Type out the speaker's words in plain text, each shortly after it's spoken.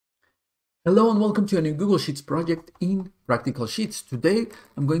Hello and welcome to a new Google Sheets project in Practical Sheets. Today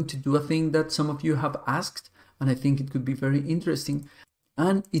I'm going to do a thing that some of you have asked and I think it could be very interesting,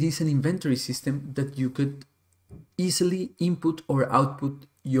 and it is an inventory system that you could easily input or output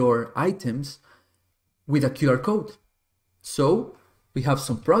your items with a QR code. So we have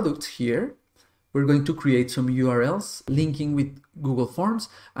some products here. We're going to create some URLs linking with Google Forms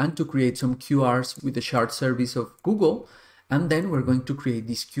and to create some QRs with the shard service of Google, and then we're going to create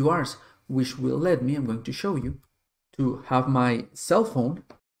these QRs, which will let me, I'm going to show you, to have my cell phone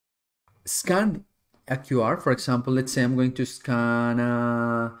scan a QR. For example, let's say I'm going to scan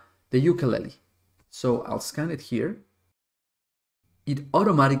the ukulele. So I'll scan it here. It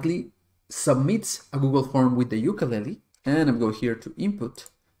automatically submits a Google form with the ukulele, and I'm going here to input,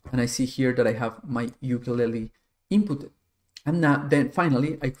 and I see here that I have my ukulele inputted. And now, then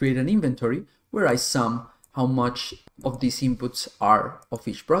finally, I create an inventory where I sum how much of these inputs are of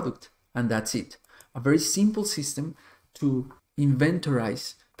each product. And that's it. A very simple system to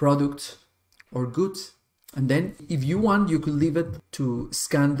inventorize products or goods. And then if you want, you could leave it to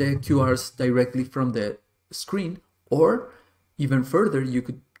scan the QRs directly from the screen, or even further, you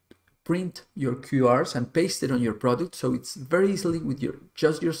could print your QRs and paste it on your product. So it's very easily with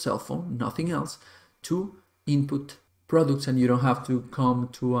just your cell phone, nothing else, to input products, and you don't have to come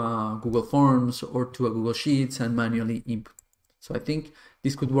to a Google Forms or to a Google Sheets and manually input. So I think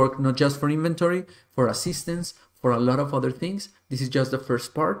this could work not just for inventory, for assistance, for a lot of other things. This is just the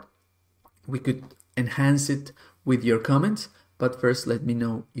first part. We could enhance it with your comments, but first let me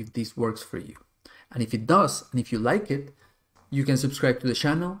know if this works for you. And if it does, and if you like it, you can subscribe to the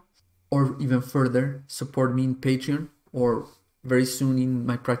channel, or even further, support me in Patreon, or very soon in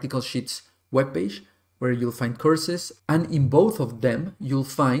my Practical Sheets webpage, where you'll find courses, and in both of them you'll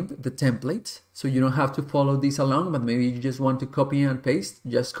find the templates, so you don't have to follow this along, but maybe you just want to copy and paste,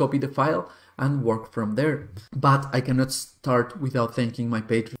 just copy the file and work from there. But I cannot start without thanking my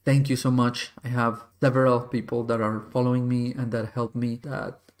Patreon. Thank you so much. I have several people that are following me and that help me,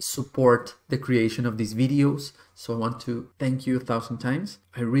 that support the creation of these videos, so I want to thank you 1,000 times.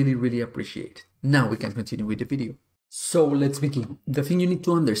 I really appreciate it. Now we can continue with the video. So let's begin. The thing you need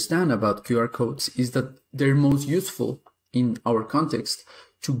to understand about QR codes is that they're most useful in our context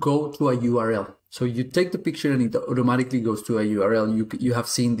to go to a URL. So you take the picture and it automatically goes to a URL. You have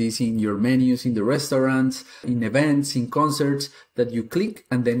seen this in your menus, in the restaurants, in events, in concerts, that you click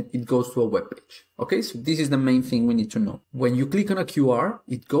and then it goes to a web page. Okay, so this is the main thing we need to know. When you click on a QR,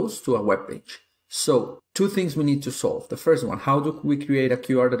 it goes to a web page. So two things we need to solve. The first one, how do we create a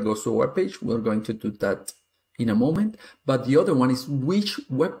QR that goes to a web page? We're going to do that in a moment, but the other one is which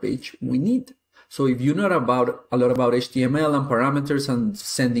web page we need. So if you know a lot about HTML and parameters and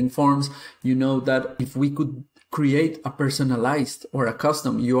sending forms, you know that if we could create a personalized or a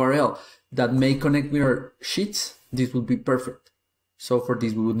custom URL that may connect with our sheets, this would be perfect. So for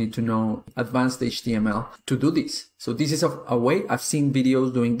this, we would need to know advanced HTML to do this. So this is a way. I've seen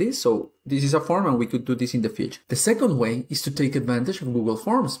videos doing this. So this is a form and we could do this in the future. The second way is to take advantage of Google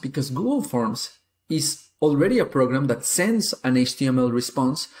Forms, because Google Forms is already a program that sends an HTML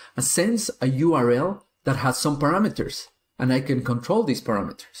response and sends a URL that has some parameters, and I can control these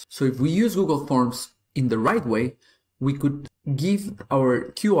parameters. So if we use Google Forms in the right way, we could give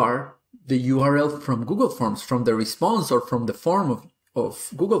our QR the URL from Google Forms, from the response or from the form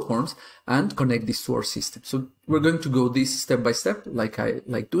of Google Forms, and connect this to our system. So we're going to go this step by step, like I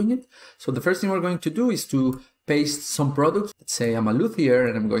like doing it. So the first thing we're going to do is to paste some products. Let's say I'm a luthier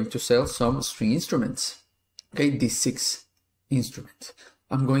and I'm going to sell some string instruments. Okay, these 6 instruments.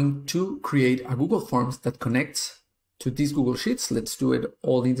 I'm going to create a Google Forms that connects to these Google Sheets. Let's do it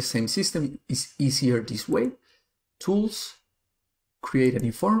all in the same system. It's easier this way. Tools, create a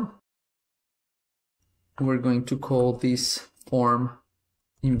new form. We're going to call this form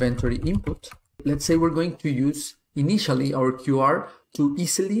inventory input. Let's say we're going to use initially our QR to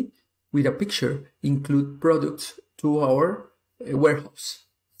easily, with a picture, include products to our warehouse.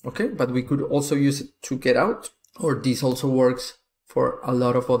 Okay, but we could also use it to get out, or this also works for a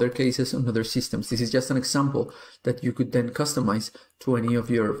lot of other cases on other systems. This is just an example that you could then customize to any of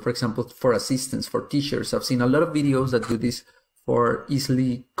your, for example, for assistants, for teachers. I've seen a lot of videos that do this for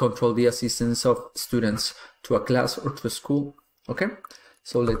easily control the assistance of students to a class or to a school. Okay,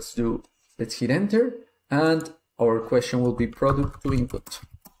 so let's hit enter, and our question will be product to input.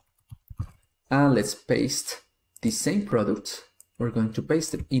 And let's paste the same product. We're going to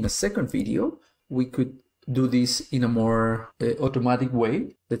paste it in a second video. We could do this in a more automatic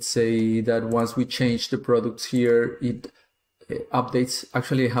way. Let's say that once we change the products here, it updates.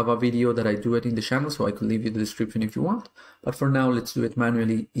 Actually, I have a video that I do it in the channel, so I could leave you the description if you want. But for now, let's do it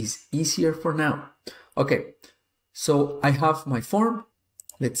manually. It's easier for now. Okay, so I have my form.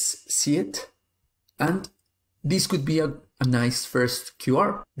 Let's see it. And this could be a nice first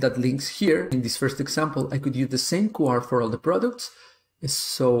QR that links here. In this first example, I could use the same QR for all the products.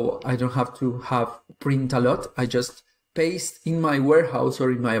 So I don't have to have print a lot. I just paste in my warehouse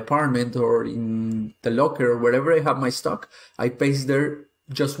or in my apartment or in the locker or wherever I have my stock. I paste there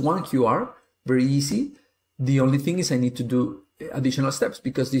just one QR, very easy. The only thing is I need to do additional steps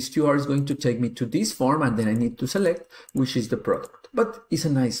because this QR is going to take me to this form and then I need to select which is the product. But it's a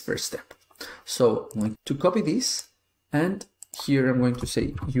nice first step. So I'm going to copy this and here I'm going to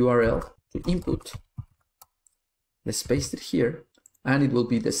say URL to input. Let's paste it here and it will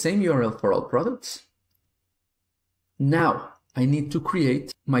be the same URL for all products. Now I need to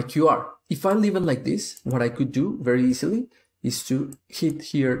create my QR. If I leave it like this, what I could do very easily is to hit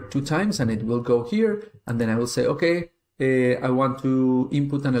here 2 times and it will go here. And then I will say, okay, I want to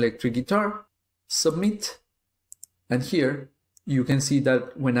input an electric guitar, submit. And here you can see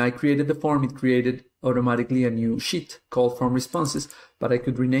that when I created the form, it created automatically a new sheet called form responses, but I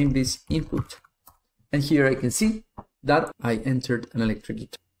could rename this input. And here I can see that I entered an electric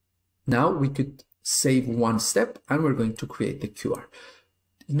guitar. Now we could save one step and we're going to create the QR.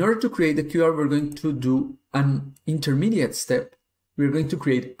 In order to create the QR, we're going to do an intermediate step. We're going to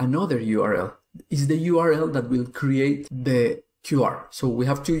create another URL. It's the URL that will create the QR. So we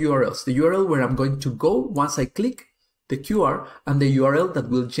have 2 URLs. The URL where I'm going to go once I click the QR and the URL that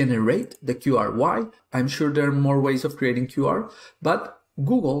will generate the QR. Why? I'm sure there are more ways of creating QR, but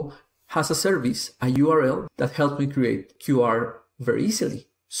Google has a service, a URL that helped me create QR very easily.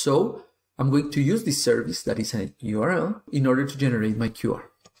 So I'm going to use this service that is a URL in order to generate my QR.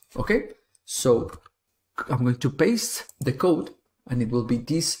 Okay, so I'm going to paste the code and it will be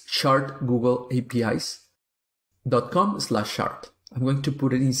this chart Google APIs.com/chart. I'm going to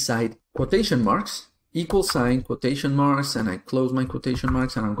put it inside quotation marks, equal sign, quotation marks, and I close my quotation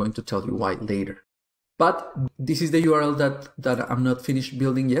marks and I'm going to tell you why later. But this is the URL that I'm not finished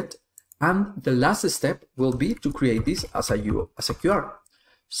building yet. And the last step will be to create this as a QR.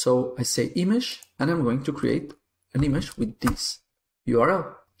 So I say image and I'm going to create an image with this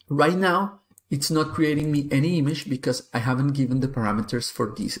URL. Right now, it's not creating me any image because I haven't given the parameters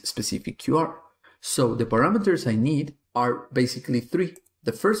for this specific QR. So the parameters I need are basically 3.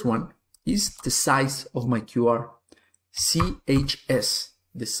 The first one is the size of my QR, CHS,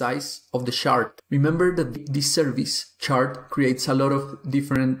 the size of the chart. Remember that this service chart creates a lot of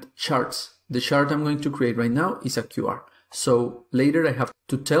different charts. The chart I'm going to create right now is a QR. So later I have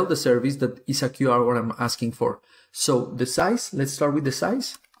to tell the service that is a QR what I'm asking for. So the size, let's start with the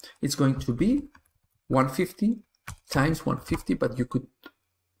size. It's going to be 150 times 150, but you could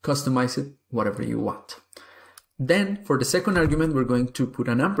customize it whatever you want. Then for the second argument, we're going to put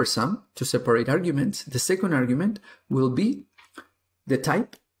an ampersand to separate arguments. The second argument will be the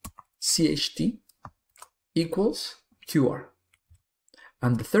type CHT equals QR.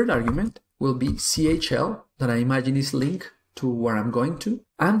 And the third argument will be CHL, that I imagine is link to where I'm going to.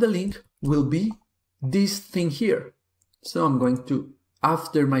 And the link will be this thing here. So I'm going to,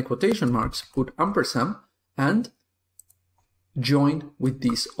 after my quotation marks, put ampersand and join with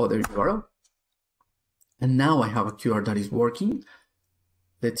this other URL. And now I have a QR that is working.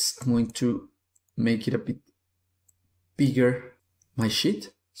 I'm going to make it a bit bigger, my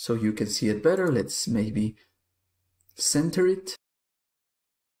sheet, so you can see it better. Let's maybe center it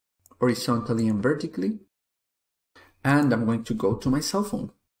horizontally and vertically. And I'm going to go to my cell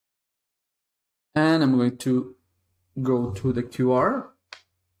phone. And I'm going to go to the QR,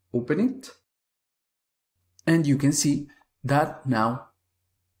 open it. And you can see that now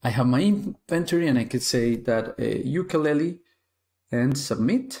I have my inventory and I could say that ukulele and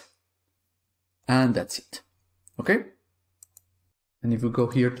submit. And that's it. Okay. And if we go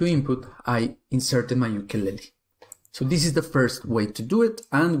here to input, I inserted my ukulele. So this is the first way to do it.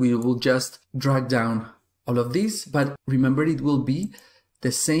 And we will just drag down all of this. But remember, it will be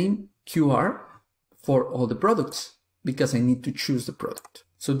the same QR for all the products because I need to choose the product.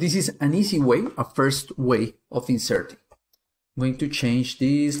 So this is an easy way, a first way of inserting. I'm going to change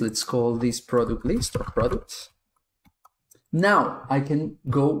this. Let's call this product list or products. Now I can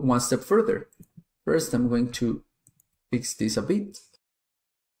go one step further. First, I'm going to fix this a bit.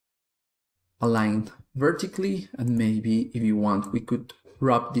 Align vertically, and maybe if you want, we could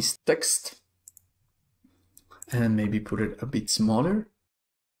wrap this text and maybe put it a bit smaller.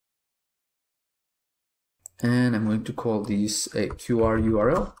 And I'm going to call this a QR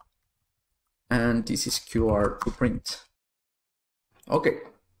URL. And this is QR to print. Okay,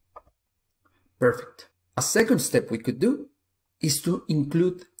 perfect. A second step we could do is to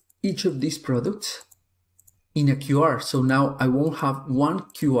include each of these products in a QR. So now I won't have one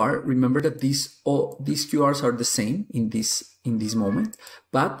QR. Remember that these QRs are the same in this moment,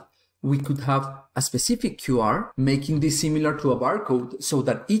 but we could have a specific QR, making this similar to a barcode so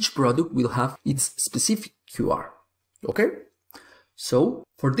that each product will have its specific QR. Okay? So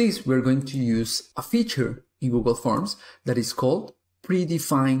for this, we're going to use a feature in Google Forms that is called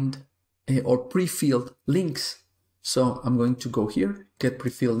predefined or pre-filled links. So I'm going to go here, get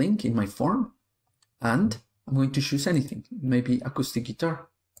pre-filled link in my form, and I'm going to choose anything, maybe acoustic guitar.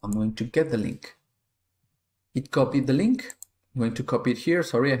 I'm going to get the link. It copied the link. I'm going to copy it here.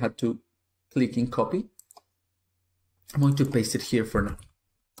 Sorry, I had to click in copy. I'm going to paste it here for now.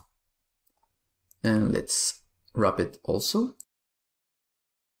 And let's wrap it also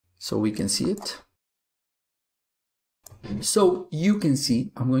so we can see it. So you can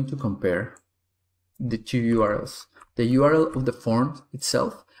see, I'm going to compare the two URLs, the URL of the form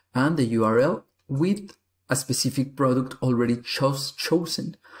itself and the URL with a specific product already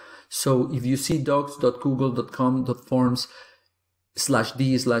chosen. So if you see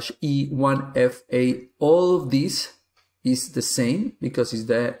docs.google.com/d/e1fa, all of this is the same because it's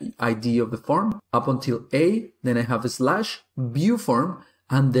the ID of the form up until A, then I have a slash view form,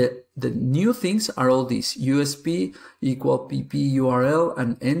 and the new things are all these USP equal PP URL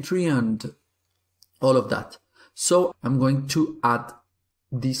and entry and all of that. So I'm going to add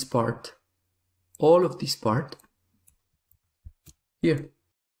this part, all of this part here.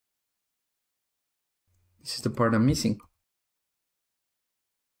 This is the part I'm missing.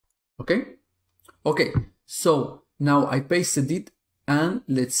 Okay. So now I pasted it, and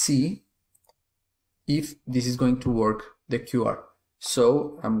let's see if this is going to work, the QR.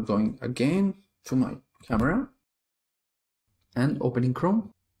 So I'm going again to my camera and opening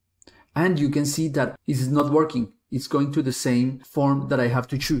Chrome, and you can see that this is not working. It's going to the same form that I have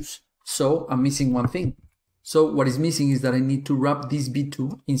to choose. So I'm missing one thing. So what is missing is that I need to wrap this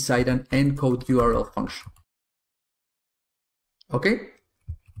B2 inside an encode URL function. Okay?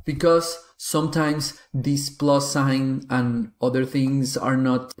 Because sometimes this plus sign and other things are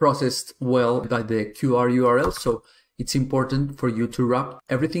not processed well by the QR URL. So it's important for you to wrap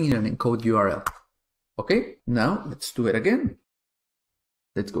everything in an encode URL. Okay, now let's do it again.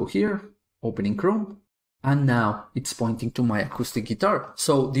 Let's go here, opening Chrome, and now it's pointing to my acoustic guitar.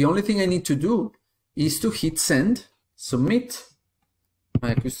 So the only thing I need to do is to hit send, submit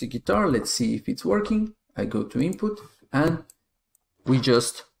my acoustic guitar. Let's see if it's working. I go to input, and we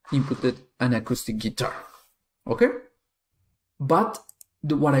just inputted an acoustic guitar. Okay? But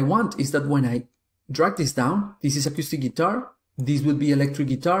what I want is that when I drag this down, this is acoustic guitar, this would be electric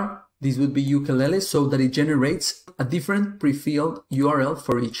guitar, this would be ukulele, so that it generates a different pre-filled URL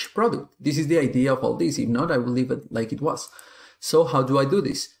for each product. This is the idea of all this. If not, I will leave it like it was. So how do I do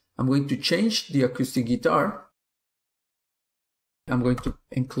this? I'm going to change the acoustic guitar. I'm going to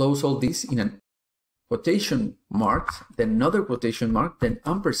enclose all this in a quotation mark, then another quotation mark, then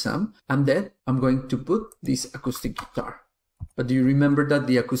ampersand, and then I'm going to put this acoustic guitar. But do you remember that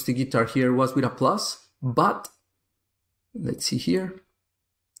the acoustic guitar here was with a plus? But let's see here.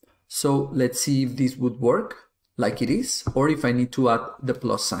 So let's see if this would work like it is, or if I need to add the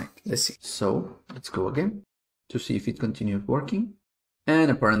plus sign. Let's see. So let's go again to see if it continues working.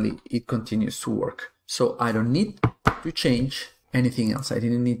 And apparently it continues to work. So I don't need to change anything else. I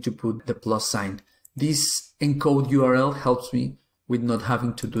didn't need to put the plus sign. This encode URL helps me with not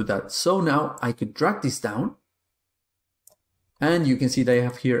having to do that. So now I could drag this down, and you can see that I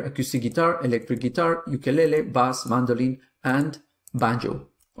have here acoustic guitar, electric guitar, ukulele, bass, mandolin, and banjo.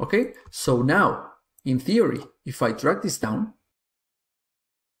 Okay, so now in theory, if I drag this down,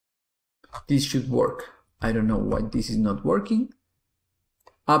 this should work. I don't know why this is not working.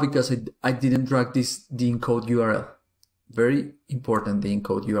 Because I didn't drag the encode URL. Very important, the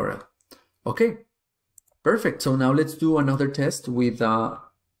encode URL. Okay, perfect. So now let's do another test with a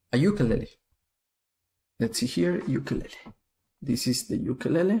ukulele. Let's see here, ukulele. This is the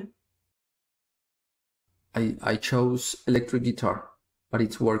ukulele. I chose electric guitar, but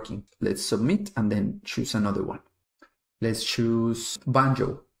it's working. Let's submit and then choose another one. Let's choose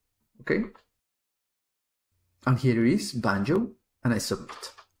banjo. Okay. And here is banjo, and I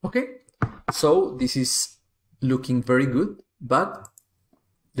submit. Okay. So this is looking very good, but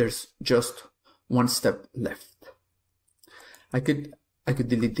there's just one step left. I could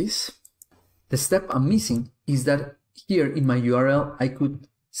delete this. The step I'm missing is that here in my URL, I could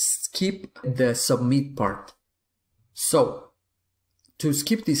skip the submit part. So to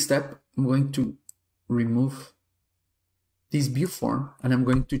skip this step, I'm going to remove this view form and I'm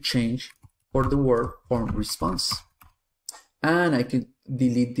going to change for the word form response. And I can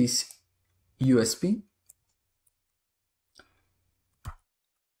delete this USB.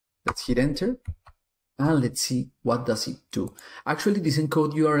 Let's hit enter and let's see what does it do. Actually, this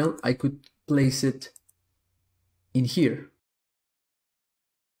encode URL, I could place it in here,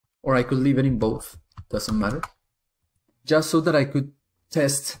 or I could leave it in both, doesn't matter, just so that I could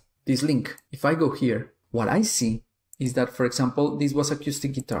test this link. If I go here, what I see is that, for example, this was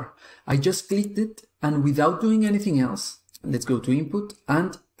acoustic guitar. I just clicked it and without doing anything else, let's go to input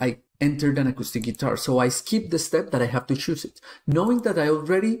and I entered an acoustic guitar. So I skipped the step that I have to choose it, knowing that I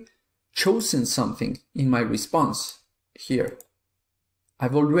already chosen something in my response here.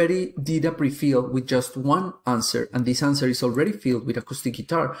 I've already did a pre-fill with just one answer, and this answer is already filled with acoustic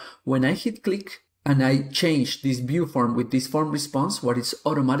guitar. When I hit click and I change this view form with this form response, what it's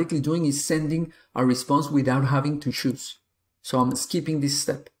automatically doing is sending a response without having to choose. So I'm skipping this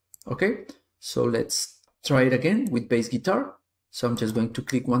step. Okay, so let's try it again with bass guitar. So I'm just going to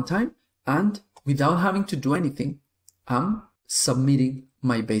click one time and without having to do anything, I'm submitting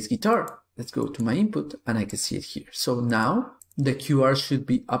my bass guitar. Let's go to my input and I can see it here. So now the QR should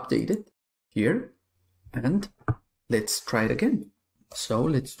be updated here and let's try it again. So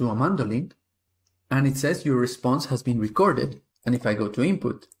let's do a mandolin and it says your response has been recorded. And if I go to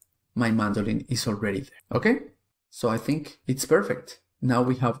input, my mandolin is already there. Okay, so I think it's perfect. Now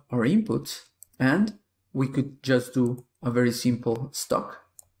we have our inputs and we could just do a very simple stock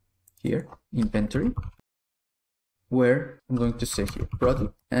here, inventory, where I'm going to say here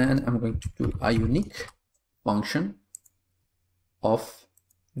product and I'm going to do a unique function of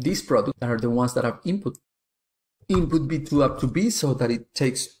these products that are the ones that have input B2 up to B, so that it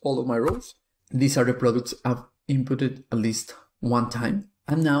takes all of my rows. These are the products I've inputted at least one time.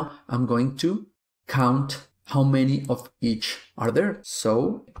 And now I'm going to count how many of each are there.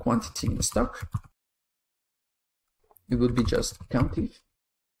 So quantity in stock, it will be just countif,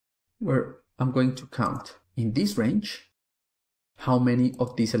 where I'm going to count in this range how many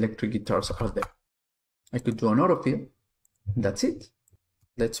of these electric guitars are there. I could do an autofill. That's it.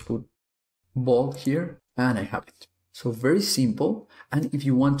 Let's put ball here and I have it. So very simple. And if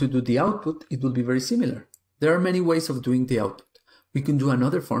you want to do the output, it will be very similar. There are many ways of doing the output. We can do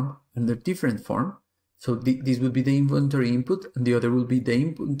another form, another different form. So this will be the inventory input and the other will be the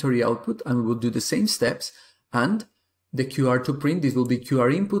inventory output, and we will do the same steps. And the QR to print, this will be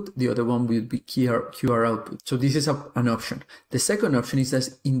QR input, the other one will be QR output. So this is an option. The second option is that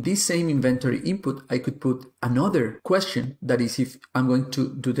in this same inventory input, I could put another question, that is if I'm going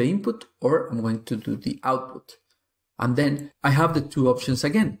to do the input or I'm going to do the output. And then I have the two options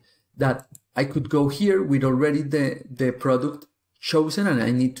again, that I could go here with already the product chosen and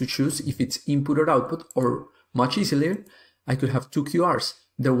I need to choose if it's input or output, or much easier, I could have two QRs,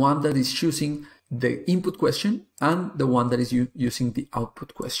 the one that is choosing the input question and the one that is using the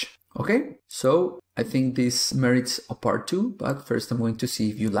output question. Okay, so I think this merits a part 2, but first I'm going to see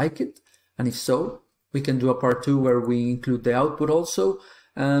if you like it, and if so, we can do a part 2 where we include the output also,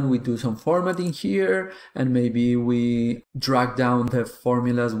 and we do some formatting here, and maybe we drag down the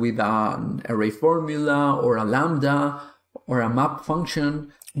formulas with an array formula or a lambda or a map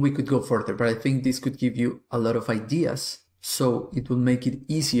function. We could go further, but I think this could give you a lot of ideas. So it will make it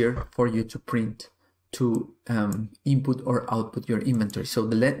easier for you to print, to input or output your inventory. So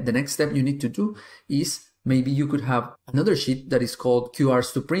the next step you need to do is maybe you could have another sheet that is called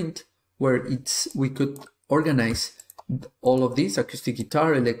QRs to print, where we could organize all of these, acoustic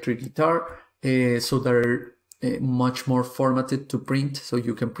guitar, electric guitar, so they're much more formatted to print, so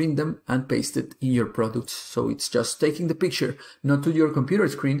you can print them and paste it in your products. So it's just taking the picture, not to your computer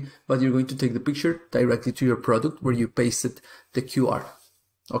screen, but you're going to take the picture directly to your product where you pasted the QR.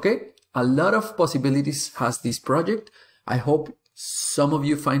 Okay, a lot of possibilities has this project. I hope some of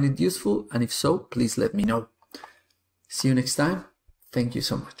you find it useful, and if so, please let me know. See you next time. Thank you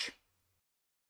so much.